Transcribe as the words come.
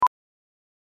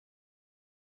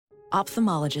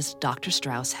Ophthalmologist Dr.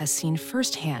 Strauss has seen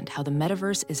firsthand how the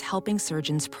metaverse is helping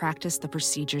surgeons practice the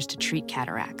procedures to treat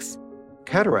cataracts.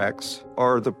 Cataracts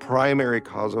are the primary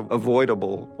cause of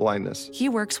avoidable blindness. He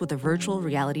works with a virtual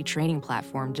reality training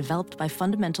platform developed by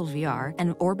Fundamental VR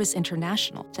and Orbis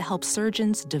International to help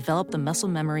surgeons develop the muscle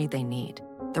memory they need.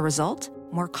 The result?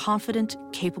 More confident,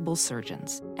 capable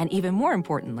surgeons. And even more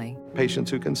importantly,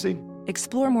 Patients who can see.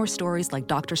 explore more stories like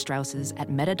Dr. Strauss's at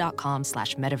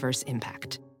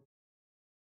meta.com/metaverseimpact.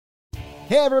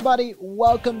 Hey everybody,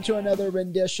 welcome to another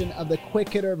rendition of the quick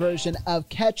hitter version of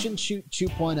Catch and Shoot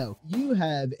 2.0. You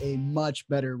have a much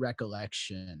better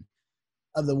recollection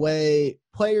of the way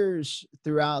players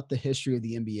throughout the history of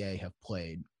the NBA have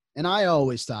played. And I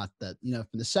always thought that, from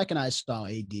the second I saw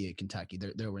AD at Kentucky,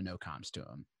 there were no comps to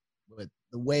him. With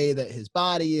the way that his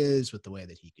body is, with the way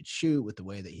that he could shoot, with the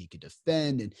way that he could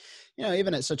defend. And,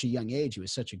 even at such a young age, he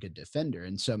was such a good defender.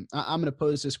 And so I'm going to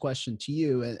pose this question to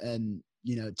you and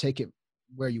take it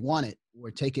where you want it or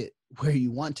take it where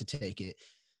you want to take it.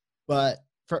 But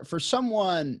for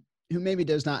someone who maybe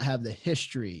does not have the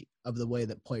history of the way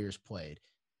that players played,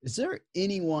 is there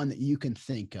anyone that you can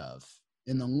think of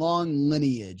in the long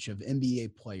lineage of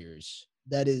NBA players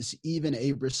that is even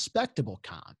a respectable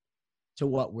comp to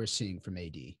what we're seeing from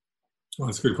AD? Well,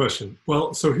 that's a good question.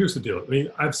 Well, so here's the deal. I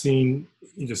mean, I've seen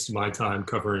just my time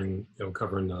covering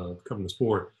the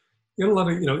sport, a lot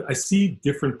of, I see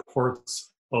different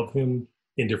parts of him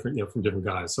in different, from different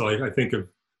guys. So I think of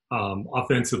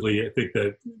offensively, I think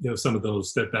that, some of those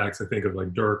step backs, I think of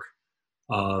like Dirk.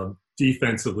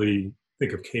 Defensively,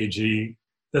 think of KG.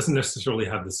 Doesn't necessarily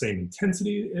have the same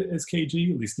intensity as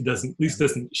KG. At least he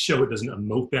doesn't show it, doesn't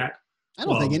emote that. I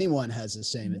don't think anyone has the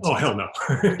same intensity. Oh, hell no.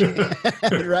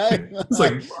 Right? It's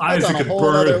like Isaac could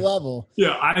burn. Other level.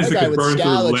 Yeah, Isaac could burn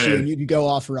through lead. And you'd go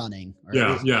off running.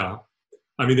 Yeah.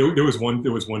 I mean, there was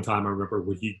one time I remember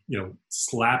where he,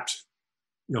 slapped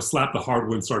the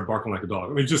hardwood and started barking like a dog.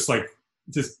 I mean, just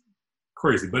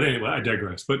crazy. But anyway, I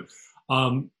digress. But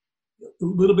a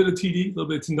little bit of TD, a little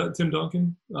bit of Tim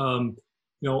Duncan.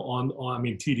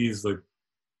 TD's like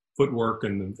footwork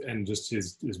and just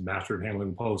his master at handling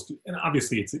the post. And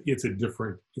obviously, it's a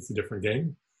different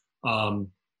game.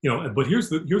 But here's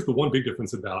the one big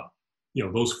difference about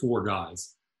those four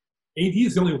guys. AD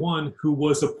is the only one who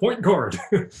was a point guard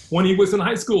when he was in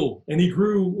high school, and he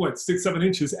grew 6-7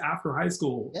 inches after high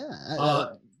school.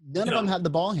 Yeah, none of them had the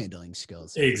ball handling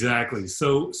skills. Exactly.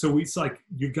 So it's like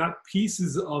you've got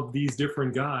pieces of these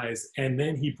different guys, and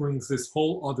then he brings this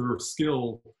whole other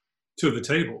skill to the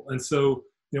table. And so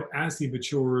as he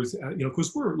matures,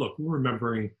 because we're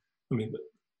remembering. I mean,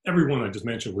 everyone I just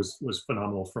mentioned was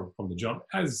phenomenal from the jump,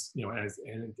 as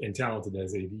and talented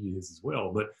as AD is as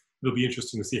well, but it'll be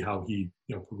interesting to see how he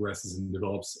progresses and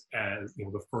develops as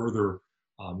the further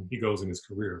he goes in his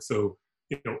career. So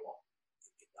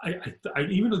I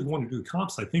even though you want to do the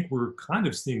comps, I think we're kind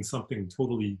of seeing something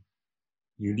totally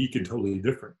unique and totally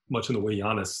different. Much in the way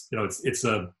Giannis, it's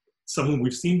someone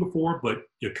we've seen before, but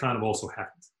you kind of also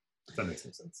haven't. If that makes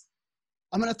any sense.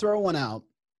 I'm going to throw one out,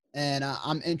 and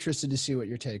I'm interested to see what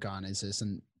your take on is this.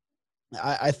 And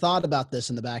I thought about this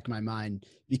in the back of my mind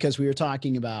because we were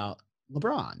talking about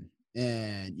LeBron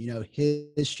and,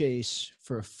 his chase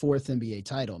for a fourth NBA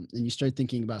title. And you start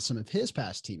thinking about some of his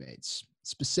past teammates,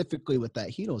 specifically with that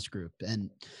Heatles group. And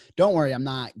don't worry, I'm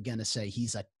not going to say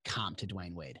he's a comp to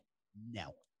Dwayne Wade.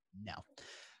 No.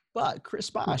 But Chris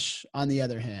Bosh, on the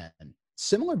other hand,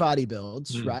 similar body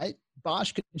builds, right?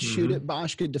 Bosh could shoot it.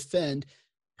 Bosh could defend.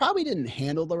 Probably didn't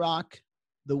handle the rock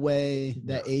the way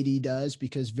that AD does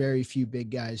because very few big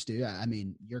guys do. I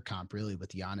mean, your comp really with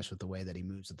Giannis with the way that he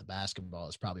moves with the basketball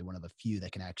is probably one of the few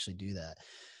that can actually do that.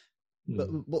 But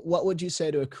what would you say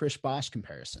to a Chris Bosh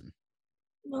comparison?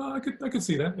 Well, I could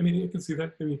see that. I mean, I can see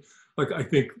that. I mean, I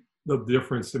think the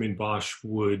difference, Bosh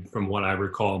would, from what I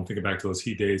recall, I'm thinking back to those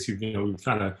Heat days, he would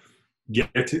kind of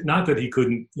get to, not that he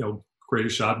couldn't, create a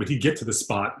shot, but he'd get to the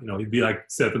spot, he'd be like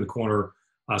set up in the corner,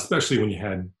 especially when you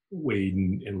had Wade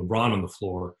and LeBron on the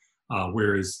floor.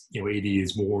 Whereas, AD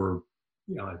is more,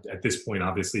 at this point,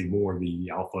 obviously more the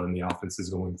alpha and the offense is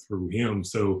going through him.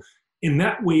 So in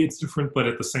that way, it's different, but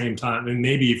at the same time, and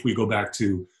maybe if we go back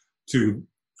to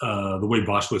the way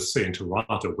Bosh was saying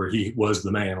Toronto, where he was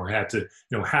the man or had to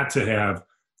have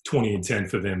 20 and 10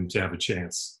 for them to have a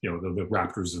chance, the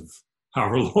Raptors of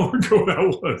however long ago that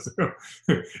was.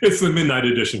 It's the midnight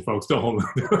edition, folks. Don't hold on.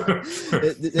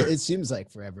 It seems like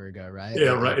forever ago, right?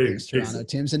 Yeah, right. Toronto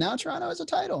teams, and now Toronto has a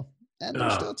title, and they're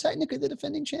still technically the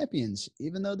defending champions,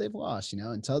 even though they've lost.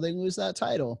 Until they lose that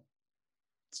title,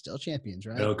 still champions,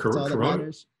 right?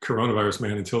 Coronavirus,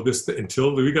 man. Until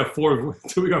we got four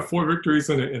victories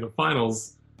in the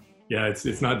finals, Yeah,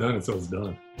 it's not done until it's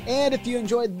done. And if you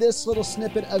enjoyed this little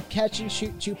snippet of Catch and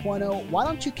Shoot 2.0, why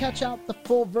don't you catch out the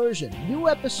full version? New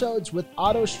episodes with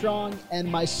Otto Strong and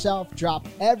myself drop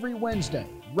every Wednesday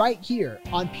right here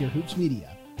on Pure Hoops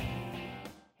Media.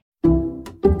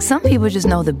 Some people just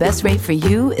know the best rate for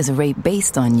you is a rate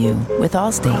based on you with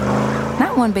Allstate.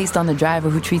 Not one based on the driver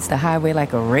who treats the highway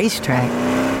like a racetrack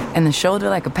and the shoulder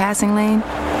like a passing lane.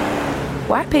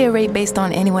 Why pay a rate based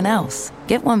on anyone else?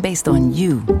 Get one based on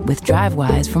you with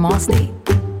DriveWise from Allstate.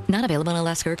 Not available in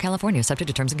Alaska or California, subject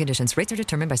to terms and conditions. Rates are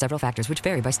determined by several factors, which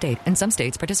vary by state. In some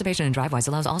states, participation in DriveWise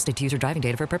allows Allstate to use your driving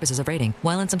data for purposes of rating.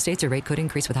 While in some states, your rate could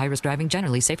increase with high-risk driving.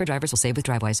 Generally, safer drivers will save with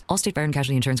DriveWise. Allstate Fire and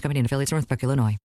Casualty Insurance Company and affiliates, Northbrook, Illinois.